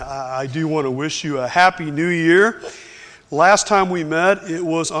I do want to wish you a happy new year. Last time we met, it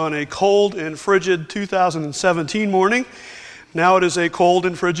was on a cold and frigid 2017 morning. Now it is a cold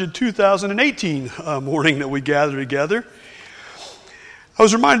and frigid 2018 morning that we gather together. I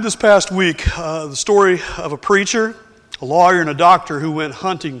was reminded this past week the story of a preacher, a lawyer, and a doctor who went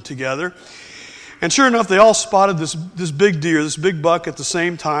hunting together. And sure enough, they all spotted this big deer, this big buck at the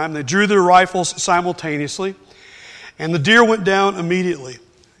same time. They drew their rifles simultaneously, and the deer went down immediately.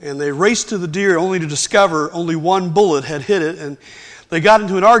 And they raced to the deer only to discover only one bullet had hit it, and they got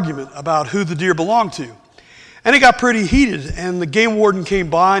into an argument about who the deer belonged to. And it got pretty heated, and the game warden came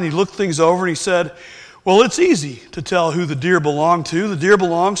by and he looked things over and he said, well, it's easy to tell who the deer belonged to. The deer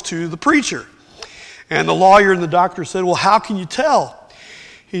belongs to the preacher. And the lawyer and the doctor said, well, how can you tell?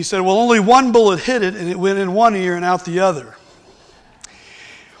 He said, well, only one bullet hit it and it went in one ear and out the other.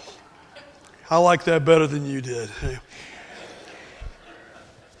 I like that better than you did.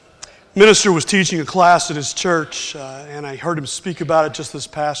 Minister was teaching a class at his church, and I heard him speak about it just this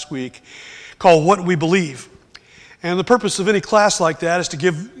past week, called What We Believe. And the purpose of any class like that is to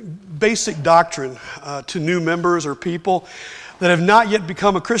give basic doctrine to new members or people that have not yet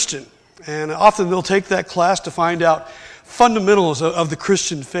become a Christian. And often they'll take that class to find out fundamentals of the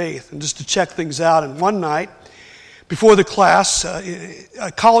Christian faith and just to check things out. And one night, before the class, a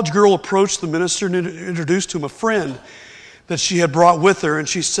college girl approached the minister and introduced to him a friend that she had brought with her, and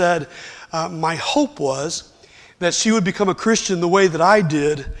she said, my hope was that she would become a Christian the way that I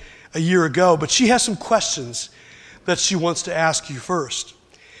did a year ago, but she has some questions that she wants to ask you first.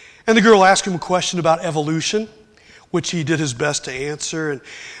 And the girl asked him a question about evolution, which he did his best to answer, and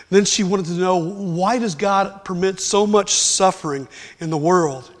then she wanted to know, why does God permit so much suffering in the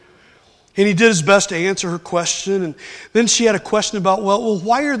world? And he did his best to answer her question, and then she had a question about, well,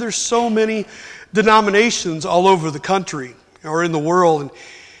 why are there so many denominations all over the country or in the world? And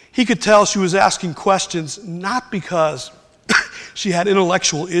he could tell she was asking questions not because she had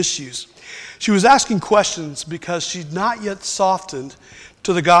intellectual issues. She was asking questions because she'd not yet softened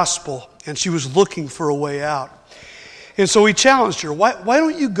to the gospel and she was looking for a way out. And so he challenged her, why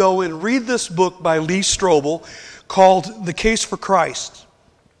don't you go and read this book by Lee Strobel called The Case for Christ?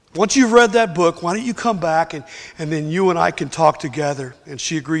 Once you've read that book, why don't you come back and then you and I can talk together? And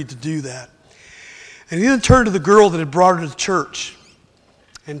she agreed to do that. And he then turned to the girl that had brought her to church,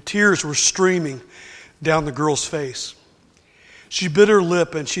 and tears were streaming down the girl's face. She bit her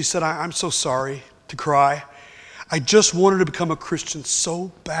lip and she said, I'm so sorry to cry. I just wanted to become a Christian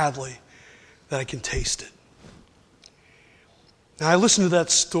so badly that I can taste it. Now I listened to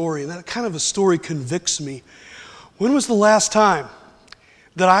that story, and that kind of a story convicts me. When was the last time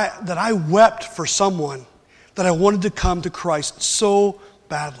that I wept for someone that I wanted to come to Christ so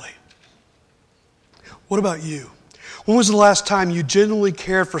badly? What about you? When was the last time you genuinely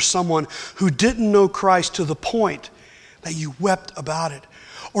cared for someone who didn't know Christ to the point that you wept about it?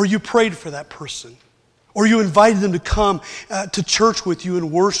 Or you prayed for that person? Or you invited them to come to church with you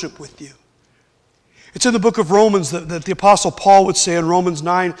and worship with you? It's in the book of Romans that the Apostle Paul would say in Romans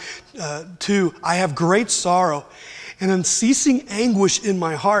 9:2, I have great sorrow and unceasing anguish in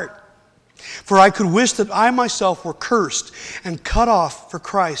my heart. For I could wish that I myself were cursed and cut off for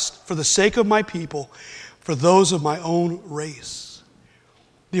Christ, for the sake of my people, for those of my own race.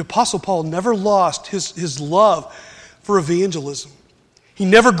 The Apostle Paul never lost his love for evangelism. He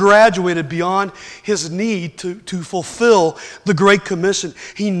never graduated beyond his need to fulfill the Great Commission.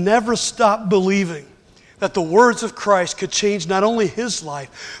 He never stopped believing that the words of Christ could change not only his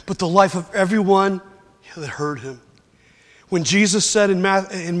life, but the life of everyone that heard him. When Jesus said in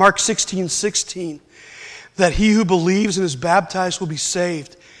Mark 16:16 that he who believes and is baptized will be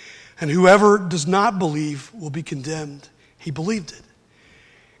saved, and whoever does not believe will be condemned, he believed it.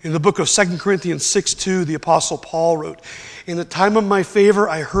 In the book of 2 Corinthians 6:2, the Apostle Paul wrote, in the time of my favor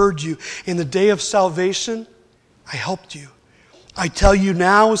I heard you. In the day of salvation I helped you. I tell you,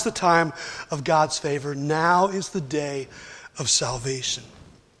 now is the time of God's favor. Now is the day of salvation.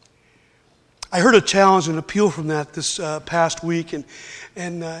 I heard a challenge and appeal from that this past week,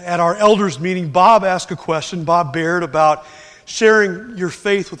 and at our elders meeting, Bob asked a question, Bob Baird, about sharing your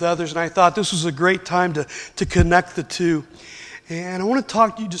faith with others, and I thought this was a great time to connect the two. And I want to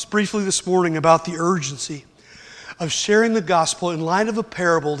talk to you just briefly this morning about the urgency of sharing the gospel in light of a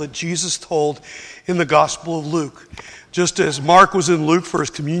parable that Jesus told in the Gospel of Luke. Just as Mark was in Luke for his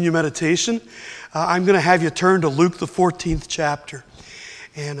communion meditation, I'm going to have you turn to Luke, the 14th chapter.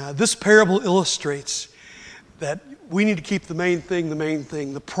 And this parable illustrates that we need to keep the main thing the main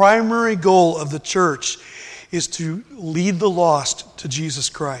thing. The primary goal of the church is to lead the lost to Jesus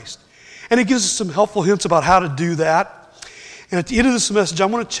Christ. And it gives us some helpful hints about how to do that. And at the end of this message, I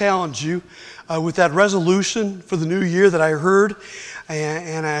want to challenge you with that resolution for the new year that I heard,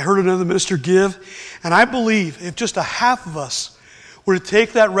 and I heard another minister give. And I believe if just a half of us were to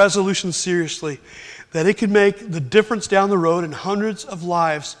take that resolution seriously, that it could make the difference down the road in hundreds of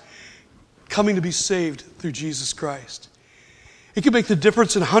lives coming to be saved through Jesus Christ. It could make the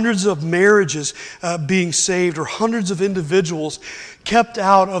difference in hundreds of marriages being saved, or hundreds of individuals kept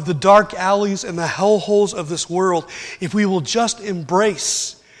out of the dark alleys and the hellholes of this world if we will just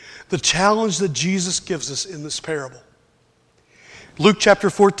embrace the challenge that Jesus gives us in this parable. Luke chapter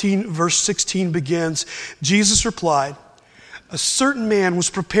 14, verse 16 begins, Jesus replied, "A certain man was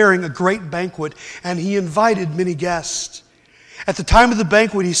preparing a great banquet, and he invited many guests. At the time of the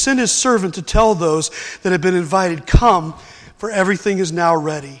banquet, he sent his servant to tell those that had been invited, 'Come, for everything is now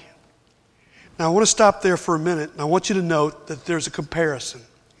ready.'" Now I want to stop there for a minute, and I want you to note that there's a comparison.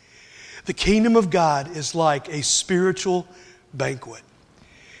 The kingdom of God is like a spiritual banquet.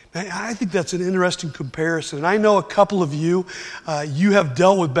 Now, I think that's an interesting comparison. And I know a couple of you, you have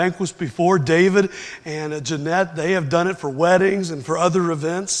dealt with banquets before. David and Jeanette, they have done it for weddings and for other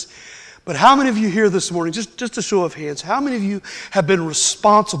events. But how many of you here this morning, just a show of hands, how many of you have been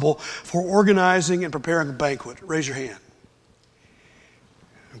responsible for organizing and preparing a banquet? Raise your hand.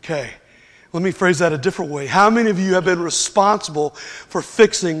 Okay, let me phrase that a different way. How many of you have been responsible for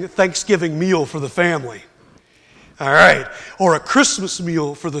fixing a Thanksgiving meal for the family? All right, or a Christmas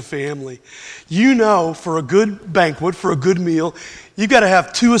meal for the family. You know, for a good banquet, for a good meal, you've got to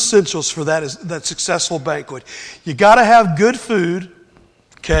have two essentials for that successful banquet. You got to have good food,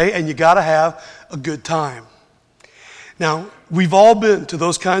 okay, and you got to have a good time. Now, we've all been to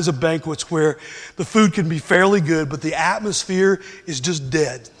those kinds of banquets where the food can be fairly good, but the atmosphere is just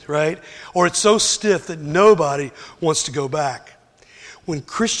dead, right? Or it's so stiff that nobody wants to go back. When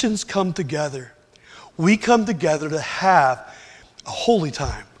Christians come together, we come together to have a holy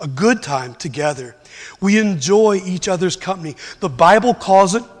time, a good time together. We enjoy each other's company. The Bible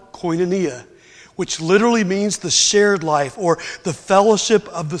calls it koinonia, which literally means the shared life or the fellowship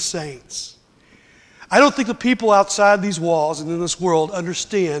of the saints. I don't think the people outside these walls and in this world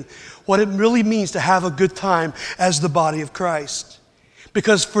understand what it really means to have a good time as the body of Christ.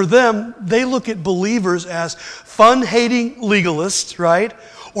 Because for them, they look at believers as fun-hating legalists, right?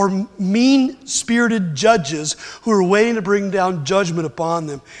 Or mean-spirited judges who are waiting to bring down judgment upon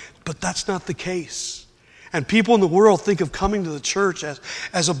them. But that's not the case. And people in the world think of coming to the church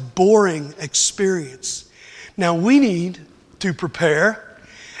as a boring experience. Now, we need to prepare,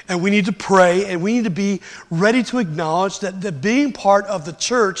 and we need to pray, and we need to be ready to acknowledge that being part of the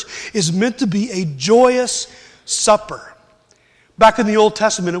church is meant to be a joyous supper. Back in the Old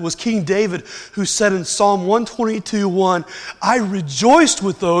Testament, it was King David who said in Psalm 122:1, "I rejoiced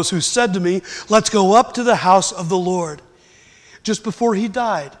with those who said to me, 'Let's go up to the house of the Lord.'" Just before he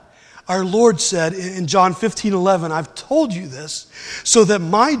died, our Lord said in John 15:11, "I've told you this so that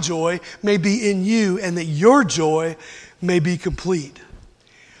my joy may be in you and that your joy may be complete."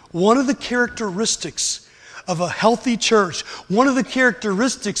 One of the characteristics of a healthy church, one of the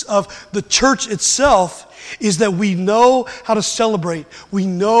characteristics of the church itself is that we know how to celebrate. We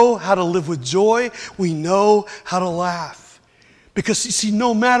know how to live with joy. We know how to laugh. Because you see,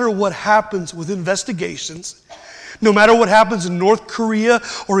 no matter what happens with investigations, no matter what happens in North Korea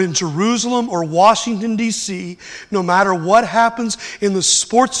or in Jerusalem or Washington, D.C., no matter what happens in the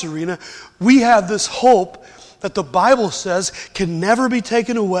sports arena, we have this hope that the Bible says can never be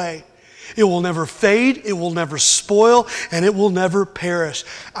taken away. It will never fade, it will never spoil, and it will never perish.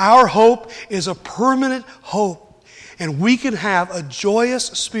 Our hope is a permanent hope, and we can have a joyous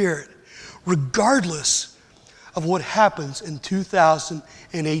spirit regardless of what happens in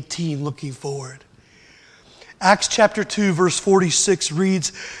 2018 looking forward. Acts chapter 2, verse 46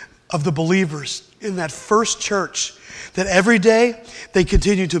 reads of the believers in that first church that every day they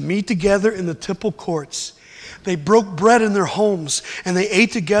continued to meet together in the temple courts. They broke bread in their homes, and they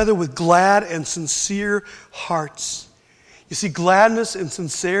ate together with glad and sincere hearts. You see, gladness and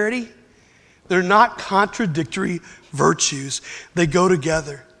sincerity, they're not contradictory virtues. They go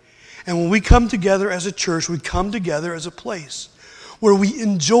together. And when we come together as a church, we come together as a place where we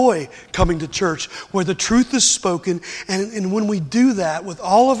enjoy coming to church, where the truth is spoken. And when we do that with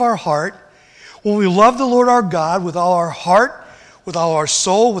all of our heart, when we love the Lord our God with all our heart, with all our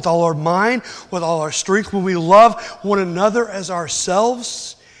soul, with all our mind, with all our strength, when we love one another as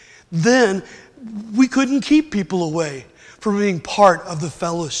ourselves, then we couldn't keep people away from being part of the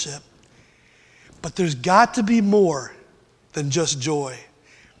fellowship. But there's got to be more than just joy.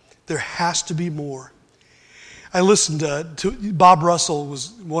 There has to be more. I listened to Bob Russell,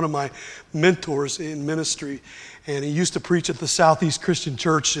 was one of my mentors in ministry, and he used to preach at the Southeast Christian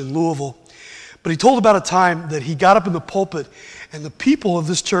Church in Louisville. But he told about a time that he got up in the pulpit, and the people of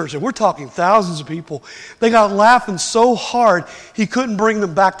this church, and we're talking thousands of people, they got laughing so hard he couldn't bring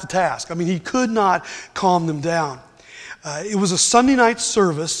them back to task. I mean, he could not calm them down. It was a Sunday night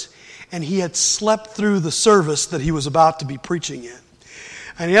service, and he had slept through the service that he was about to be preaching in.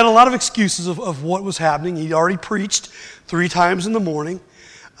 And he had a lot of excuses of what was happening. He'd already preached 3 times in the morning.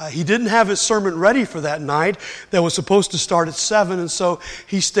 He didn't have his sermon ready for that night that was supposed to start at 7, and so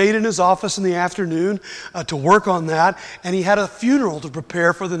he stayed in his office in the afternoon to work on that, and he had a funeral to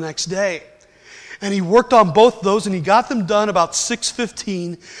prepare for the next day. And he worked on both those, and he got them done about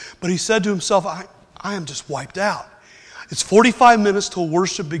 6:15, but he said to himself, I am just wiped out. It's 45 minutes till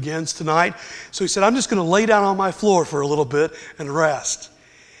worship begins tonight, so he said, I'm just going to lay down on my floor for a little bit and rest.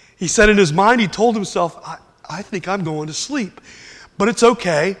 He said in his mind, he told himself, I think I'm going to sleep. But it's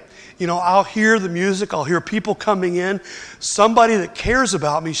okay. You know, I'll hear the music. I'll hear people coming in. Somebody that cares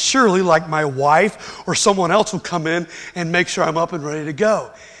about me, surely like my wife or someone else will come in and make sure I'm up and ready to go.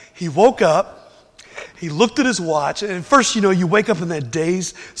 He woke up. He looked at his watch. And at first, you know, you wake up in that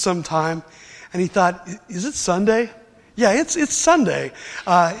daze sometime. And he thought, is it Sunday? Yeah, it's Sunday.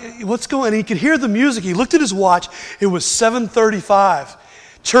 What's going on? He could hear the music. He looked at his watch. It was 7:35.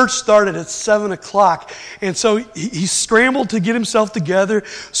 Church started at 7 o'clock. And so he scrambled to get himself together,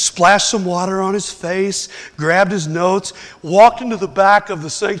 splashed some water on his face, grabbed his notes, walked into the back of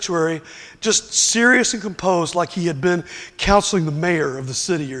the sanctuary, just serious and composed like he had been counseling the mayor of the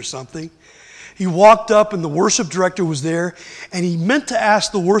city or something. He walked up and the worship director was there, and he meant to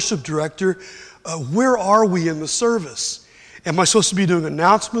ask the worship director, where are we in the service? Am I supposed to be doing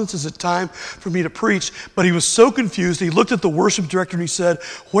announcements? Is it time for me to preach? But he was so confused, he looked at the worship director and he said,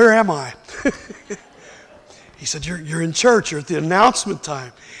 where am I? He said, you're in church, you're at the announcement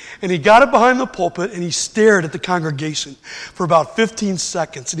time. And he got up behind the pulpit and he stared at the congregation for about 15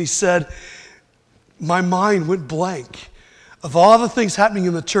 seconds. And he said, my mind went blank. Of all the things happening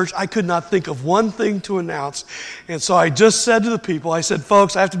in the church, I could not think of one thing to announce. And so I just said to the people, I said,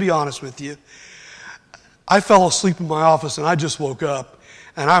 folks, I have to be honest with you. I fell asleep in my office and I just woke up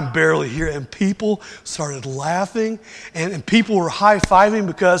and I'm barely here. And people started laughing and people were high-fiving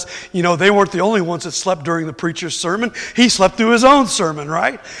because, you know, they weren't the only ones that slept during the preacher's sermon. He slept through his own sermon,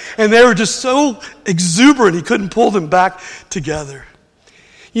 right? And they were just so exuberant he couldn't pull them back together.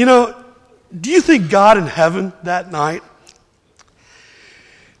 You know, do you think God in heaven that night,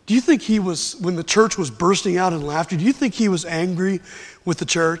 do you think he was, when the church was bursting out in laughter, do you think he was angry with the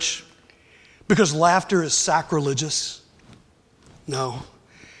church? Because laughter is sacrilegious? No.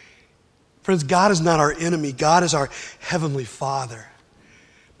 Friends, God is not our enemy. God is our heavenly Father.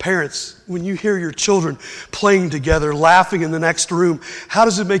 Parents, when you hear your children playing together, laughing in the next room, how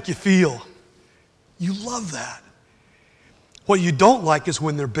does it make you feel? You love that. What you don't like is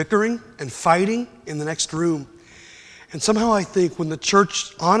when they're bickering and fighting in the next room. And somehow I think when the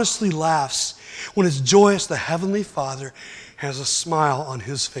church honestly laughs, when it's joyous, the Heavenly Father has a smile on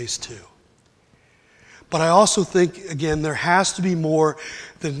His face too. But I also think, again, there has to be more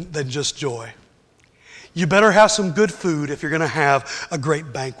than just joy. You better have some good food if you're going to have a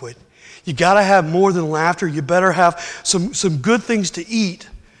great banquet. You got to have more than laughter. You better have some good things to eat,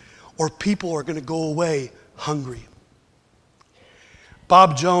 or people are going to go away hungry.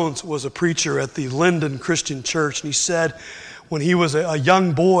 Bob Jones was a preacher at the Linden Christian Church, and he said when he was a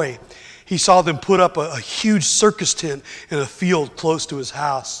young boy, he saw them put up a huge circus tent in a field close to his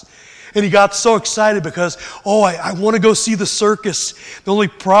house. And he got so excited because, I want to go see the circus. The only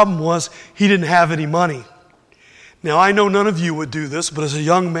problem was he didn't have any money. Now, I know none of you would do this, but as a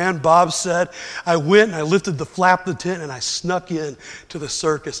young man, Bob said, I went and I lifted the flap of the tent and I snuck in to the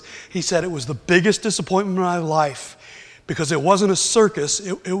circus. He said it was the biggest disappointment in my life because it wasn't a circus,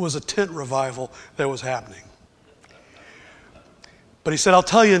 it was a tent revival that was happening. But he said, I'll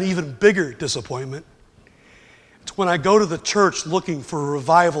tell you an even bigger disappointment. It's when I go to the church looking for a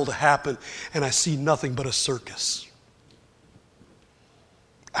revival to happen and I see nothing but a circus.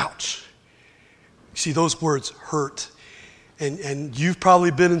 Ouch. You see, those words hurt. And you've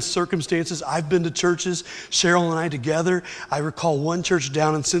probably been in circumstances. I've been to churches, Cheryl and I together. I recall one church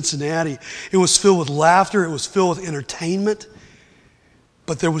down in Cincinnati. It was filled with laughter. It was filled with entertainment.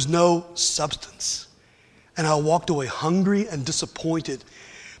 But there was no substance. And I walked away hungry and disappointed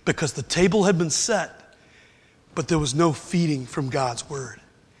because the table had been set, but there was no feeding from God's word.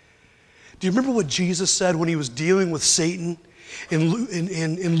 Do you remember what Jesus said when he was dealing with Satan?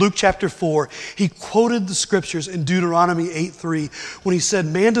 In Luke chapter 4, he quoted the scriptures in Deuteronomy 8:3 when he said,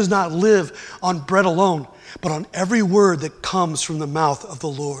 man does not live on bread alone, but on every word that comes from the mouth of the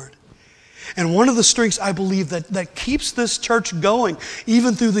Lord. And one of the strengths I believe that keeps this church going,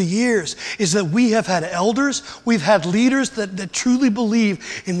 even through the years, is that we have had elders, we've had leaders that truly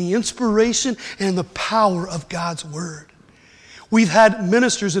believe in the inspiration and the power of God's Word. We've had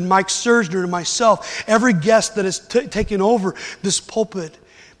ministers, and Mike Surgener and myself, every guest that has taken over this pulpit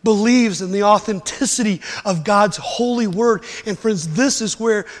believes in the authenticity of God's holy Word. And friends, this is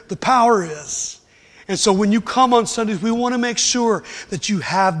where the power is. And so when you come on Sundays, we want to make sure that you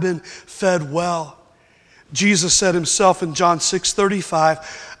have been fed well. Jesus said himself in John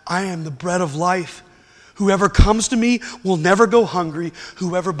 6:35, I am the bread of life. Whoever comes to me will never go hungry.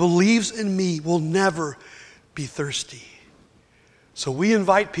 Whoever believes in me will never be thirsty. So we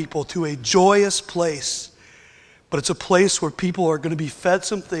invite people to a joyous place, but it's a place where people are going to be fed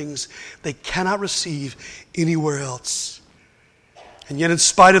some things they cannot receive anywhere else. And yet, in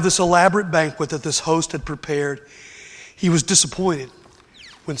spite of this elaborate banquet that this host had prepared, he was disappointed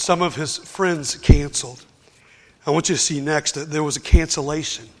when some of his friends canceled. I want you to see next that there was a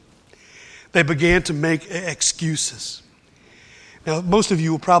cancellation. They began to make excuses. Now, most of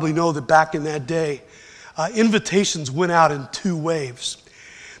you will probably know that back in that day, invitations went out in two waves.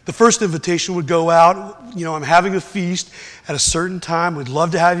 The first invitation would go out, I'm having a feast at a certain time. We'd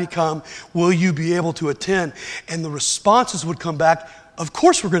love to have you come. Will you be able to attend? And the responses would come back, of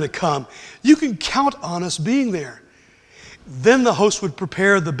course we're going to come. You can count on us being there. Then the host would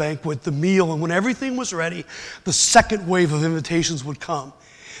prepare the banquet, the meal, and when everything was ready, the second wave of invitations would come.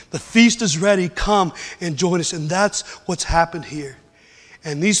 The feast is ready, come and join us. And that's what's happened here.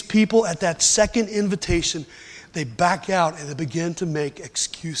 And these people at that second invitation, they back out and they begin to make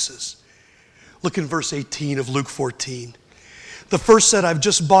excuses. Look in verse 18 of Luke 14. The first said, I've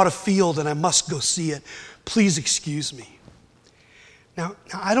just bought a field and I must go see it. Please excuse me. Now,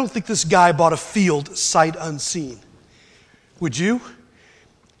 I don't think this guy bought a field sight unseen. Would you?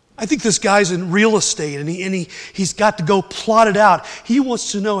 I think this guy's in real estate and he's got to go plot it out. He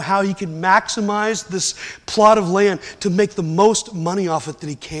wants to know how he can maximize this plot of land to make the most money off it that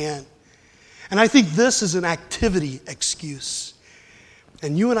he can. And I think this is an activity excuse.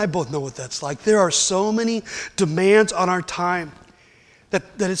 And you and I both know what that's like. There are so many demands on our time that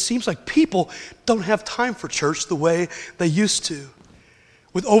it seems like people don't have time for church the way they used to.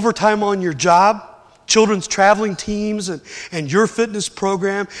 With overtime on your job, children's traveling teams, and your fitness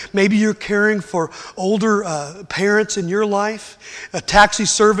program, maybe you're caring for older parents in your life, a taxi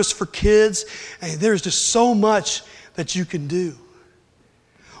service for kids, and there's just so much that you can do.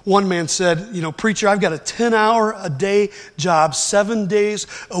 One man said, preacher, I've got a 10-hour-a-day job, 7 days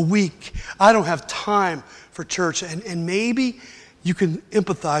a week. I don't have time for church. And maybe you can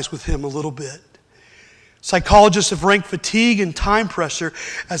empathize with him a little bit. Psychologists have ranked fatigue and time pressure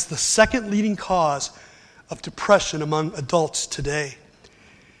as the second leading cause of depression among adults today.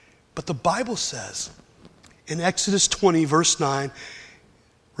 But the Bible says in Exodus 20, verse 9,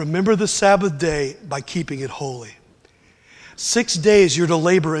 remember the Sabbath day by keeping it holy. 6 days you're to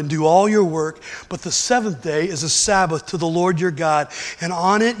labor and do all your work, but the seventh day is a Sabbath to the Lord your God, and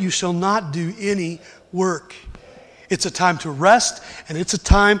on it you shall not do any work. It's a time to rest, and it's a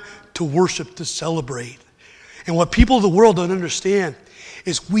time to worship, to celebrate. And what people of the world don't understand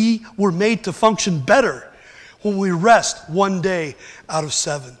is we were made to function better when we rest 1 day out of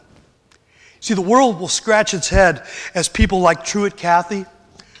 7. See, the world will scratch its head as people like Truett Cathy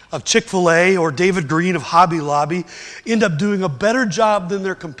of Chick-fil-A or David Green of Hobby Lobby end up doing a better job than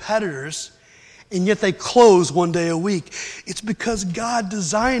their competitors, and yet they close 1 day a week. It's because God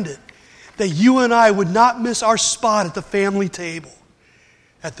designed it that you and I would not miss our spot at the family table,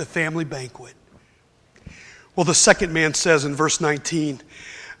 at the family banquet. Well, the second man says in verse 19,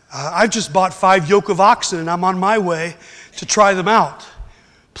 I've just bought 5 yoke of oxen and I'm on my way to try them out.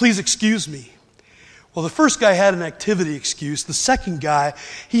 Please excuse me. Well, the first guy had an activity excuse. The second guy,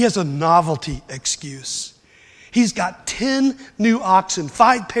 he has a novelty excuse. He's got 10 new oxen,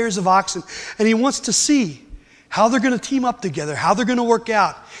 5 pairs of oxen, and he wants to see how they're going to team up together, how they're going to work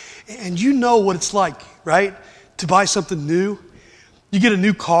out. And you know what it's like, right? To buy something new. You get a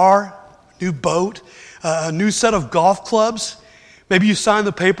new car, new boat, a new set of golf clubs. Maybe you sign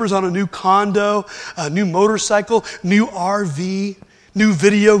the papers on a new condo, a new motorcycle, new RV, new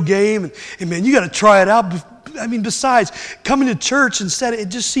video game. And man, you got to try it out. I mean, besides, coming to church instead, it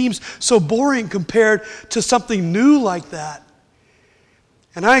just seems so boring compared to something new like that.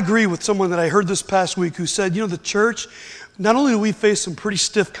 And I agree with someone that I heard this past week who said, the church, not only do we face some pretty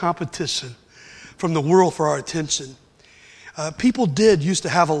stiff competition from the world for our attention, people used to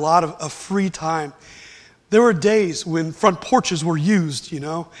have a lot of free time. There were days when front porches were used,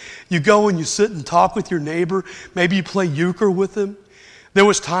 You go and you sit and talk with your neighbor. Maybe you play euchre with them. There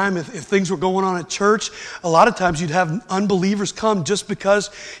was time, if things were going on at church, a lot of times you'd have unbelievers come just because,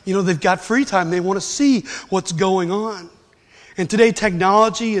 they've got free time. They want to see what's going on. And today,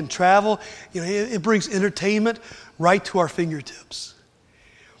 technology and travel, it brings entertainment right to our fingertips.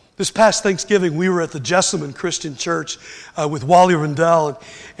 This past Thanksgiving, we were at the Jessamine Christian Church with Wally Rendell,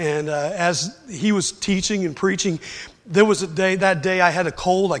 and as he was teaching and preaching, there was that day I had a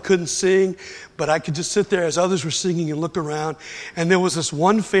cold, I couldn't sing, but I could just sit there as others were singing and look around, and there was this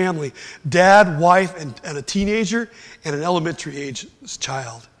one family, dad, wife, and a teenager, and an elementary age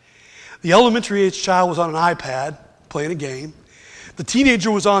child. The elementary age child was on an iPad playing a game. The teenager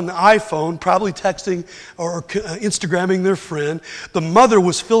was on the iPhone, probably texting or Instagramming their friend. The mother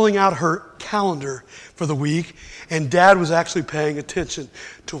was filling out her calendar for the week, and dad was actually paying attention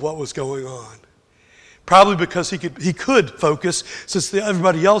to what was going on. Probably because he could focus since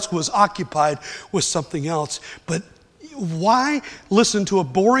everybody else was occupied with something else. But why listen to a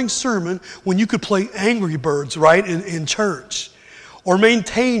boring sermon when you could play Angry Birds, right, in church? Or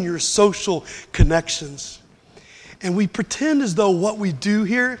maintain your social connections? And we pretend as though what we do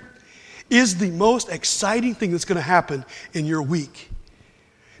here is the most exciting thing that's going to happen in your week.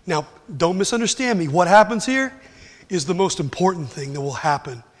 Now, don't misunderstand me. What happens here is the most important thing that will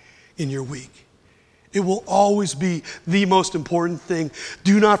happen in your week. It will always be the most important thing.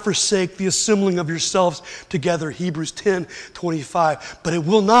 Do not forsake the assembling of yourselves together, Hebrews 10:25. But it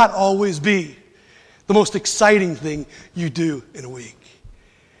will not always be the most exciting thing you do in a week.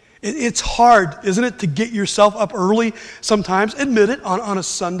 It's hard, isn't it, to get yourself up early sometimes, admit it, on a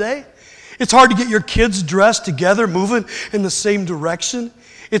Sunday. It's hard to get your kids dressed together, moving in the same direction.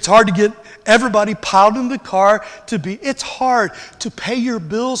 It's hard to get everybody piled in the car it's hard to pay your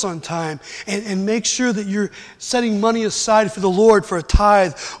bills on time and make sure that you're setting money aside for the Lord for a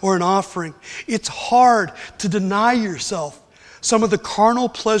tithe or an offering. It's hard to deny yourself some of the carnal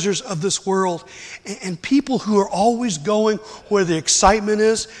pleasures of this world. And people who are always going where the excitement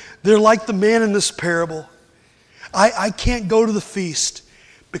is, they're like the man in this parable. I can't go to the feast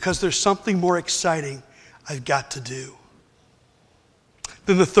because there's something more exciting I've got to do.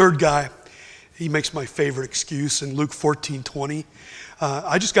 Then the third guy, he makes my favorite excuse in Luke 14:20.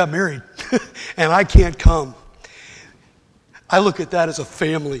 I just got married and I can't come. I look at that as a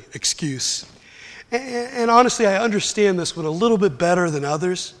family excuse. And honestly, I understand this one a little bit better than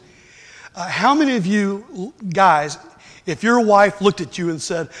others. How many of you guys, if your wife looked at you and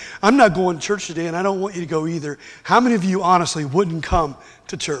said, I'm not going to church today and I don't want you to go either, how many of you honestly wouldn't come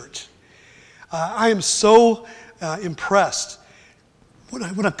to church? I am so impressed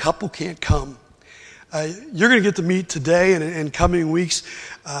when a couple can't come. You're going to get to meet today and in coming weeks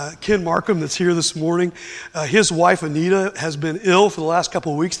Ken Markham that's here this morning. His wife Anita has been ill for the last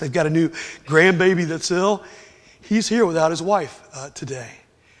couple of weeks. They've got a new grandbaby that's ill. He's here without his wife today.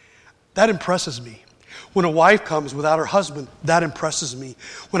 That impresses me. When a wife comes without her husband, that impresses me.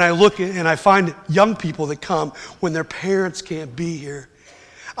 When I look and I find young people that come when their parents can't be here,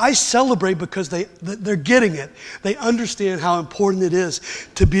 I celebrate because they're getting it. They understand how important it is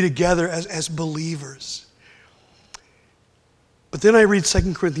to be together as believers. But then I read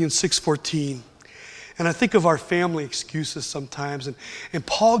 2 Corinthians 6:14, and I think of our family excuses sometimes, and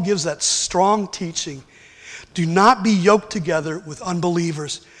Paul gives that strong teaching. Do not be yoked together with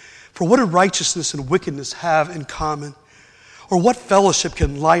unbelievers, for what do righteousness and wickedness have in common? Or what fellowship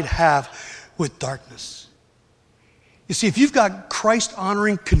can light have with darkness? You see, if you've got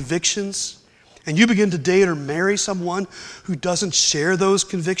Christ-honoring convictions and you begin to date or marry someone who doesn't share those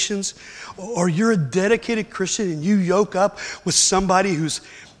convictions, or you're a dedicated Christian and you yoke up with somebody who's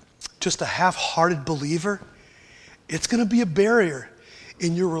just a half-hearted believer, it's going to be a barrier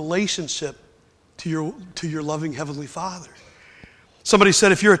in your relationship to your loving Heavenly Father. Somebody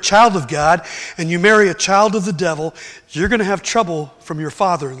said if you're a child of God and you marry a child of the devil, you're going to have trouble from your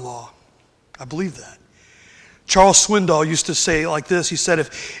father-in-law. I believe that. Charles Swindoll used to say it like this. He said,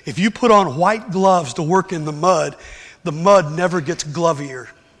 if you put on white gloves to work in the mud never gets glovier.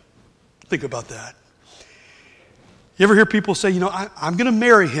 Think about that. You ever hear people say, I'm going to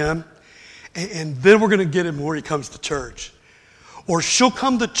marry him, and then we're going to get him where he comes to church. Or she'll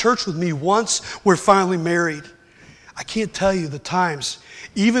come to church with me once we're finally married. I can't tell you the times,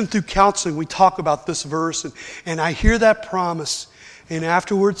 even through counseling, we talk about this verse, and I hear that promise, and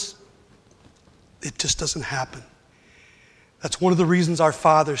afterwards, it just doesn't happen. That's one of the reasons our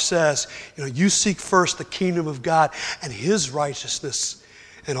Father says, you seek first the kingdom of God and His righteousness,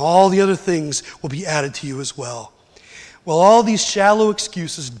 and all the other things will be added to you as well. Well, all these shallow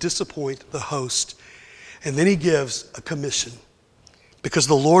excuses disappoint the host, and then He gives a commission, because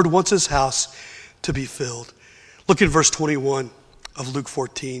the Lord wants His house to be filled. Look at verse 21 of Luke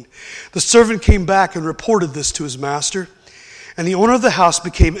 14. The servant came back and reported this to his master. And the owner of the house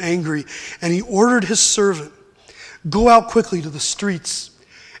became angry, and he ordered his servant, "Go out quickly to the streets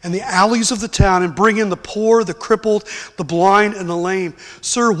and the alleys of the town and bring in the poor, the crippled, the blind, and the lame.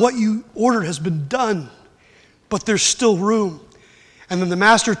 Sir, what you ordered has been done, but there's still room." And then the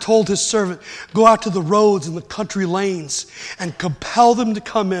master told his servant, "Go out to the roads and the country lanes and compel them to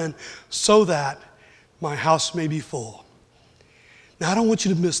come in so that my house may be full." Now, I don't want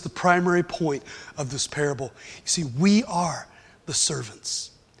you to miss the primary point of this parable. You see, we are the servants.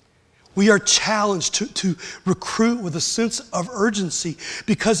 We are challenged to recruit with a sense of urgency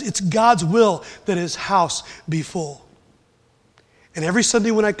because it's God's will that his house be full. And every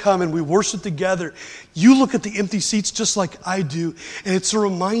Sunday when I come and we worship together, you look at the empty seats just like I do, and it's a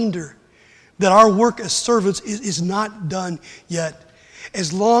reminder that our work as servants is not done yet.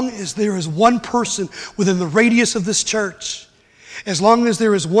 As long as there is one person within the radius of this church, as long as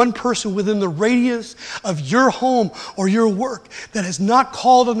there is one person within the radius of your home or your work that has not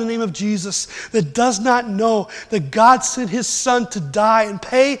called on the name of Jesus, that does not know that God sent his Son to die and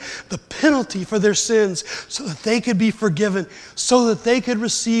pay the penalty for their sins so that they could be forgiven, so that they could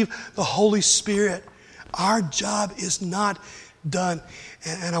receive the Holy Spirit, our job is not done.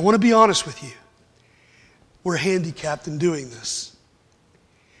 And I want to be honest with you. We're handicapped in doing this.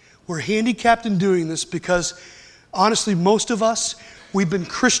 We're handicapped in doing this because honestly, most of us, we've been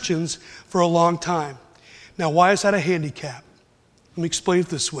Christians for a long time. Now, why is that a handicap? Let me explain it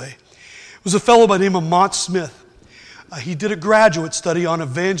this way. It was a fellow by the name of Mont Smith. He did a graduate study on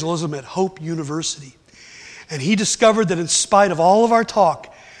evangelism at Hope University. And he discovered that in spite of all of our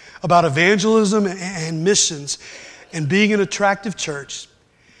talk about evangelism and missions and being an attractive church,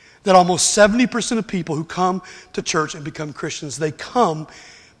 that almost 70% of people who come to church and become Christians, they come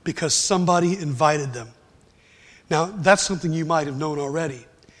because somebody invited them. Now, that's something you might have known already.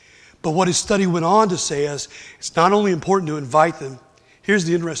 But what his study went on to say is, it's not only important to invite them. Here's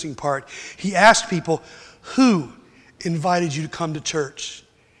the interesting part. He asked people, who invited you to come to church?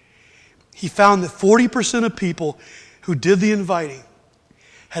 He found that 40% of people who did the inviting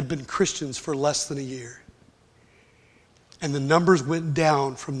had been Christians for less than a year. And the numbers went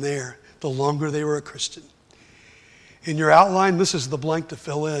down from there the longer they were a Christian. In your outline, this is the blank to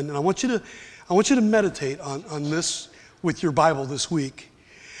fill in. And I want you to meditate on this with your Bible this week.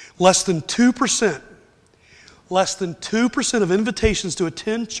 Less than 2% of invitations to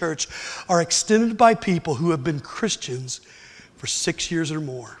attend church are extended by people who have been Christians for 6 years or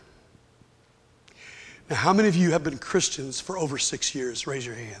more. Now, how many of you have been Christians for over 6 years? Raise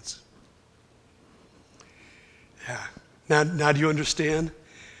your hands. Yeah. Now do you understand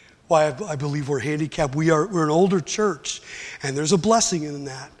why I believe we're handicapped? We're an older church, and there's a blessing in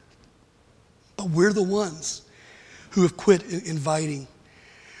that. But we're the ones who have quit inviting.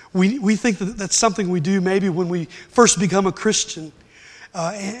 We think that that's something we do maybe when we first become a Christian.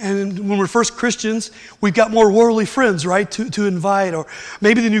 And when we're first Christians, we've got more worldly friends, right, to invite. Or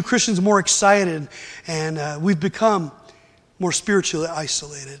maybe the new Christian's more excited, and we've become more spiritually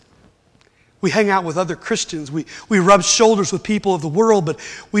isolated. We hang out with other Christians. We rub shoulders with people of the world, but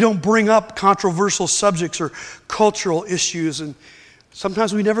we don't bring up controversial subjects or cultural issues. And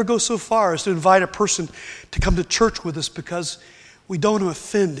sometimes we never go so far as to invite a person to come to church with us because we don't want to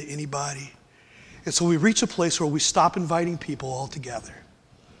offend anybody. And so we reach a place where we stop inviting people altogether.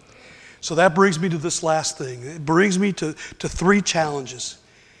 So that brings me to this last thing. It brings me to 3 challenges.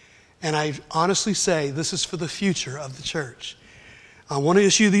 And I honestly say this is for the future of the church. I want to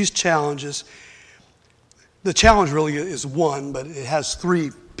issue these challenges. The challenge really is one, but it has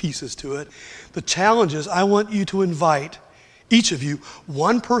 3 pieces to it. The challenge is I want you to invite, each of you,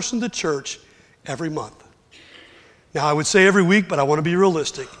 one person to church every month. Now, I would say every week, but I want to be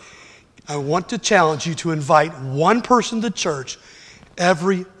realistic. I want to challenge you to invite one person to church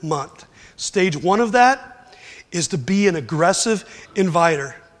every month. Stage 1 of that is to be an aggressive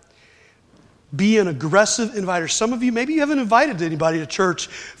inviter. Be an aggressive inviter. Some of you, maybe you haven't invited anybody to church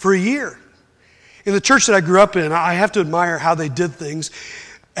for a year. In the church that I grew up in, I have to admire how they did things.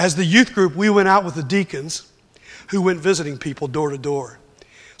 As the youth group, we went out with the deacons who went visiting people door to door.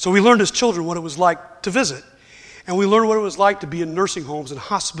 So we learned as children what it was like to visit. And we learned what it was like to be in nursing homes and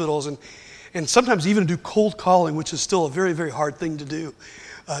hospitals and sometimes even do cold calling, which is still a very, very hard thing to do,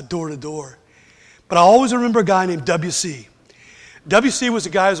 door to door. But I always remember a guy named W.C. W.C. was a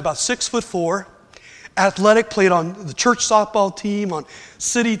guy who was about 6'4", athletic, played on the church softball team, on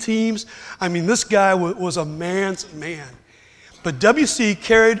city teams. I mean, this guy was a man's man. But W.C.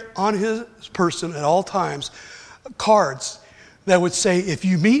 carried on his person at all times cards that would say, if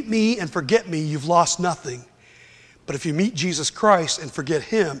you meet me and forget me, you've lost nothing. But if you meet Jesus Christ and forget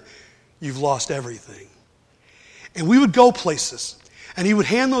him, you've lost everything. And we would go places, and he would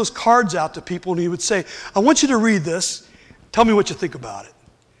hand those cards out to people, and he would say, I want you to read this. Tell me what you think about it.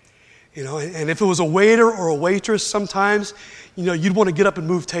 And if it was a waiter or a waitress, sometimes, you'd want to get up and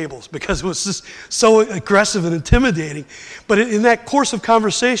move tables because it was just so aggressive and intimidating. But in that course of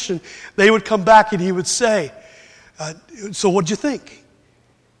conversation, they would come back and he would say, so what'd you think?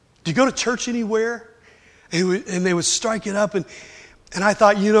 Do you go to church anywhere? And they would strike it up. And I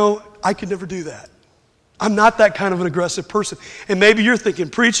thought, I could never do that. I'm not that kind of an aggressive person. And maybe you're thinking,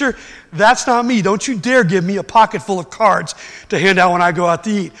 preacher, that's not me. Don't you dare give me a pocket full of cards to hand out when I go out to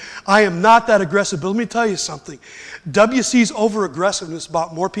eat. I am not that aggressive. But let me tell you something. WC's over-aggressiveness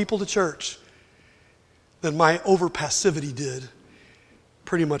brought more people to church than my over-passivity did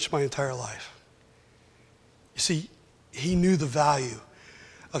pretty much my entire life. You see, he knew the value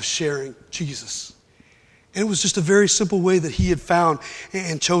of sharing Jesus. And it was just a very simple way that he had found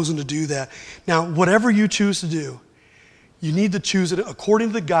and chosen to do that. Now, whatever you choose to do, you need to choose it according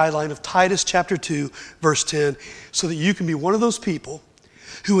to the guideline of Titus chapter 2, verse 10, so that you can be one of those people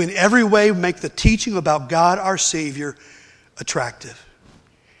who in every way make the teaching about God our Savior attractive.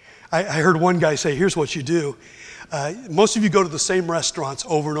 I heard one guy say, here's what you do. Most of you go to the same restaurants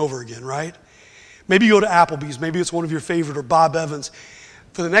over and over again, right? Maybe you go to Applebee's, maybe it's one of your favorite, or Bob Evans.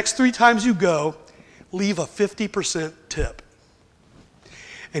 For the next 3 times you go, leave a 50% tip.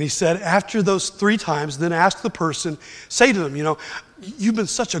 And he said, after those 3 times, then ask the person, say to them, you've been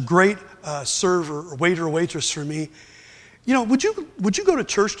such a great server or waiter or waitress for me. Would you go to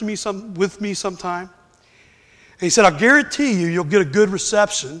church with me sometime? And he said, I'll guarantee you'll get a good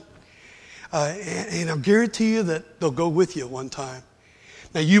reception. And I'll guarantee you that they'll go with you one time.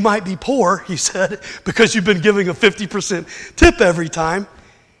 Now, you might be poor, he said, because you've been giving a 50% tip every time.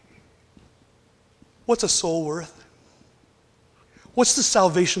 What's a soul worth? What's the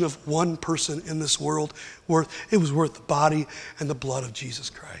salvation of one person in this world worth? It was worth the body and the blood of Jesus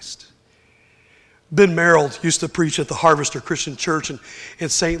Christ. Ben Merrill used to preach at the Harvester Christian Church in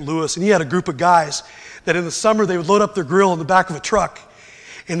St. Louis, and he had a group of guys that in the summer they would load up their grill in the back of a truck,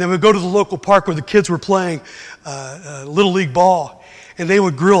 and they would go to the local park where the kids were playing Little League ball, and they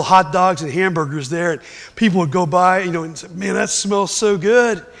would grill hot dogs and hamburgers there, and people would go by, and say, man, that smells so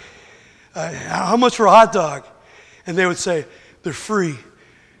good. How much for a hot dog? And they would say, they're free.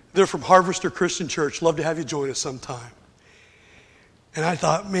 They're from Harvester Christian Church. Love to have you join us sometime. And I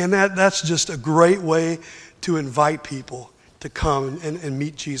thought, man, that's just a great way to invite people to come and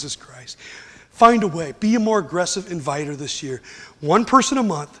meet Jesus Christ. Find a way. Be a more aggressive inviter this year. 1 person a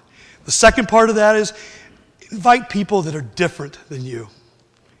month. The second part of that is invite people that are different than you.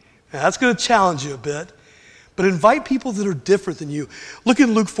 Now, that's going to challenge you a bit. But invite people that are different than you. Look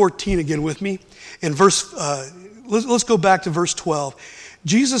in Luke 14 again with me. In let's go back to verse 12.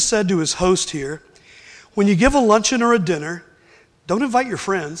 Jesus said to his host here, when you give a luncheon or a dinner, don't invite your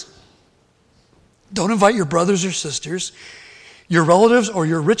friends. Don't invite your brothers or sisters, your relatives or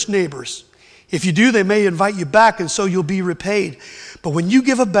your rich neighbors. If you do, they may invite you back, and so you'll be repaid. But when you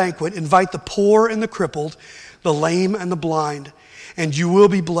give a banquet, invite the poor and the crippled, the lame and the blind, and you will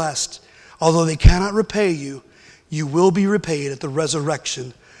be blessed. Although they cannot repay you, you will be repaid at the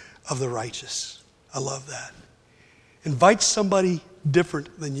resurrection of the righteous. I love that. Invite somebody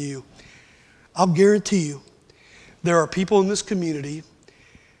different than you. I'll guarantee you, there are people in this community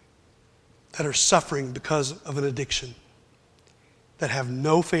that are suffering because of an addiction, that have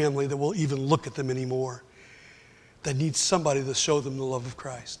no family that will even look at them anymore, that need somebody to show them the love of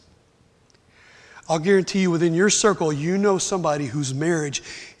Christ. I'll guarantee you within your circle, you know somebody whose marriage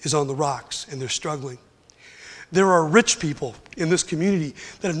is on the rocks and they're struggling. There are rich people in this community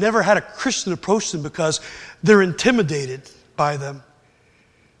that have never had a Christian approach them because they're intimidated by them,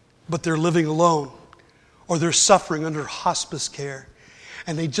 but they're living alone or they're suffering under hospice care,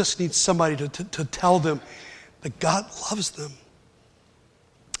 and they just need somebody to tell them that God loves them.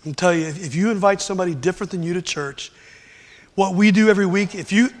 I'm telling you, if you invite somebody different than you to church, what we do every week,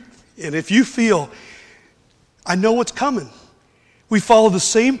 if you feel, I know what's coming. We follow the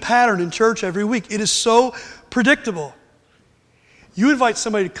same pattern in church every week. It is so predictable. You invite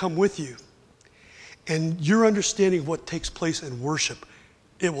somebody to come with you, and your understanding of what takes place in worship,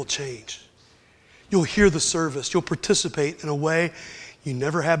 it will change. You'll hear the service. You'll participate in a way you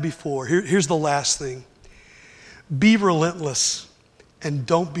never have before. Here's the last thing. Be relentless and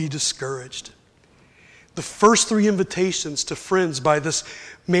don't be discouraged. The first 3 invitations to friends by this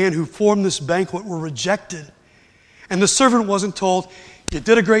man who formed this banquet were rejected. And the servant wasn't told, you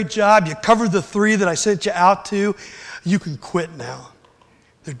did a great job, you covered the 3 that I sent you out to, you can quit now.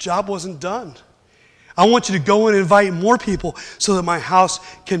 Their job wasn't done. I want you to go and invite more people so that my house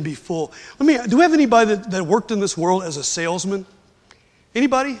can be full. Do we have anybody that worked in this world as a salesman?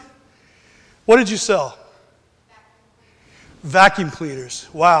 Anybody? What did you sell? Vacuum cleaners.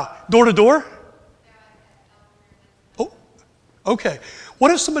 Wow. Door to door? Oh, okay.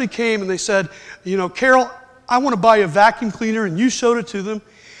 What if somebody came and they said, Carol, I want to buy a vacuum cleaner, and you showed it to them,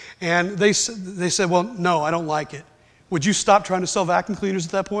 and they said, well, no, I don't like it. Would you stop trying to sell vacuum cleaners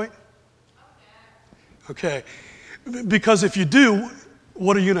at that point? Okay. Because if you do,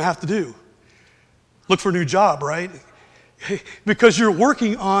 what are you going to have to do? Look for a new job, right? Because you're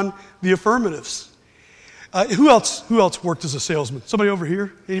working on the affirmatives. Who else worked as a salesman? Somebody over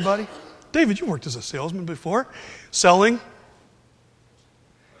here? Anybody? David, you worked as a salesman before. Selling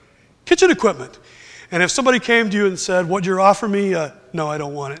kitchen equipment. And if somebody came to you and said, "What you're offering me?" No, I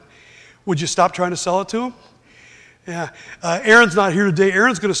don't want it. Would you stop trying to sell it to them? Yeah. Aaron's not here today.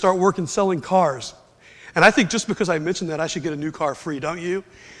 Aaron's going to start working selling cars. And I think just because I mentioned that, I should get a new car free, don't you?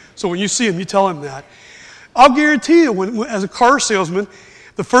 So when you see him, you tell him that. I'll guarantee you, as a car salesman,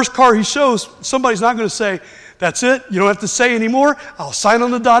 the first car he shows, somebody's not going to say, "That's it, you don't have to say anymore, I'll sign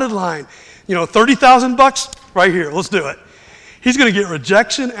on the dotted line. $30,000 right here, let's do it." He's going to get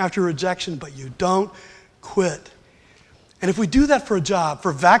rejection after rejection, but you don't quit. And if we do that for a job,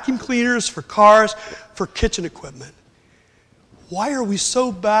 for vacuum cleaners, for cars, for kitchen equipment, why are we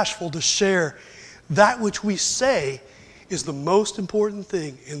so bashful to share that which we say is the most important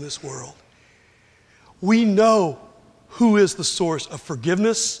thing in this world? We know who is the source of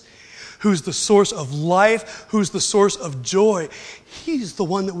forgiveness, who's the source of life, who's the source of joy. He's the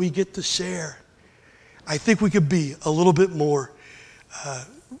one that we get to share. I think we could be a little bit more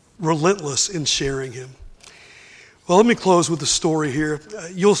relentless in sharing him. Well, let me close with a story here.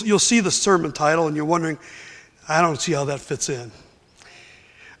 You'll see the sermon title and you're wondering, I don't see how that fits in.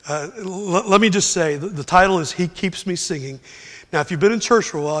 Let me just say, the title is "He Keeps Me Singing." Now, if you've been in church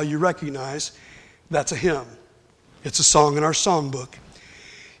for a while, you recognize that's a hymn. It's a song in our songbook.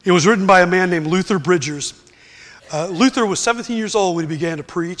 It was written by a man named Luther Bridgers. Luther was 17 years old when he began to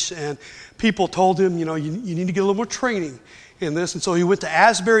preach, and people told him, you need to get a little more training in this. And so he went to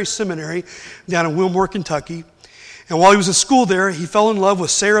Asbury Seminary down in Wilmore, Kentucky. And while he was in school there, he fell in love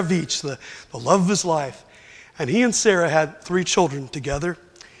with Sarah Veach, the love of his life. And he and Sarah had 3 children together.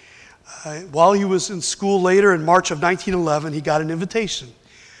 While he was in school later, in March of 1911, he got an invitation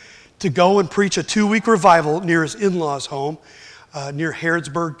to go and preach a 2-week revival near his in-laws' home, near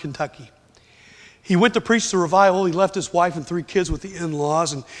Harrodsburg, Kentucky. He went to preach the revival. He left his wife and 3 kids with the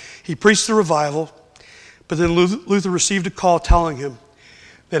in-laws, and he preached the revival. But then Luther received a call telling him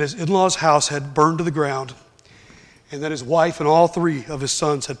that his in-laws' house had burned to the ground and that his wife and all 3 of his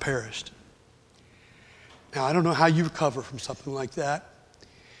sons had perished. Now, I don't know how you recover from something like that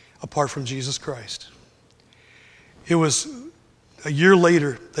apart from Jesus Christ. It was a year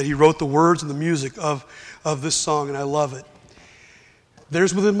later that he wrote the words and the music of this song, and I love it.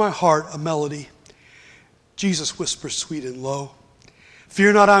 "There's within my heart a melody. Jesus whispers sweet and low.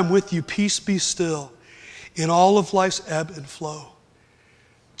 Fear not, I'm with you, peace be still, in all of life's ebb and flow.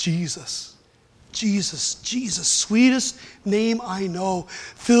 Jesus, Jesus, Jesus, sweetest name I know,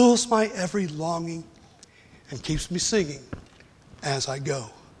 fills my every longing and keeps me singing as I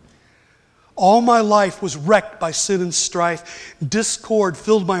go. All my life was wrecked by sin and strife. Discord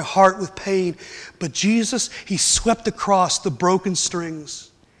filled my heart with pain. But Jesus, he swept across the broken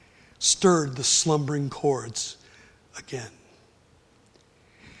strings, stirred the slumbering chords again."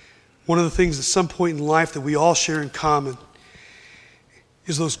 One of the things at some point in life that we all share in common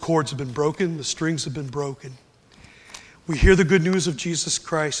is those chords have been broken, the strings have been broken. We hear the good news of Jesus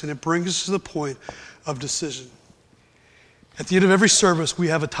Christ, and it brings us to the point of decision. At the end of every service, we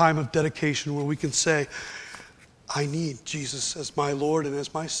have a time of dedication where we can say, "I need Jesus as my Lord and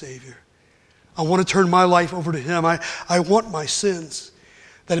as my Savior. I want to turn my life over to him. I want my sins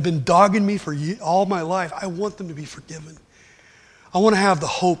that have been dogging me for all my life. I want them to be forgiven. I want to have the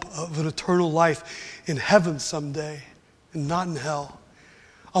hope of an eternal life in heaven someday and not in hell.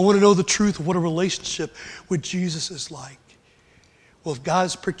 I want to know the truth of what a relationship with Jesus is like." Well, if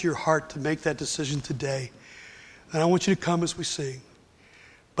God's pricked your heart to make that decision today, then I want you to come as we sing.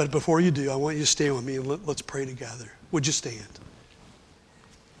 But before you do, I want you to stand with me and let's pray together. Would you stand?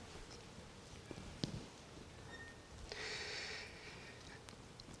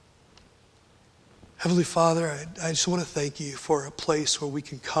 Heavenly Father, I just want to thank you for a place where we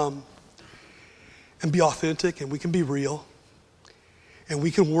can come and be authentic and we can be real and we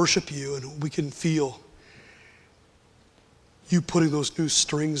can worship you and we can feel you putting those new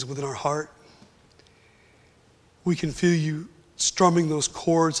strings within our heart. We can feel you strumming those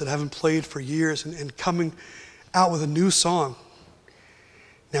chords that haven't played for years and coming out with a new song.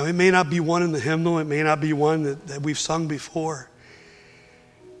 Now, it may not be one in the hymnal, it may not be one that we've sung before,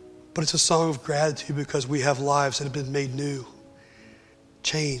 but it's a song of gratitude because we have lives that have been made new,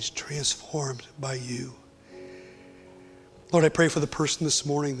 changed, transformed by you. Lord, I pray for the person this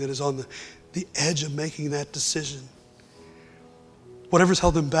morning that is on the edge of making that decision. Whatever's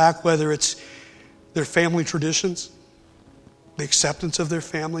held them back, whether it's their family traditions, the acceptance of their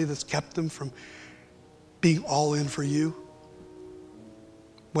family that's kept them from being all in for you,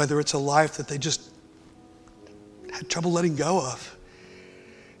 whether it's a life that they just had trouble letting go of,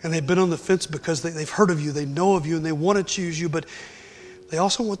 and they've been on the fence because they've heard of you, they know of you, and they want to choose you, but they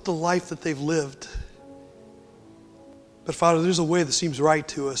also want the life that they've lived. But Father, there's a way that seems right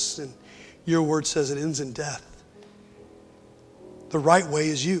to us, and your word says it ends in death. The right way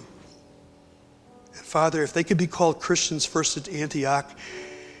is you. And Father, if they could be called Christians first at Antioch,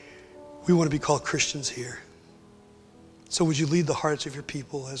 we want to be called Christians here. So would you lead the hearts of your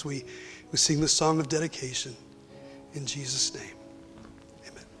people as we sing the song of dedication in Jesus' name.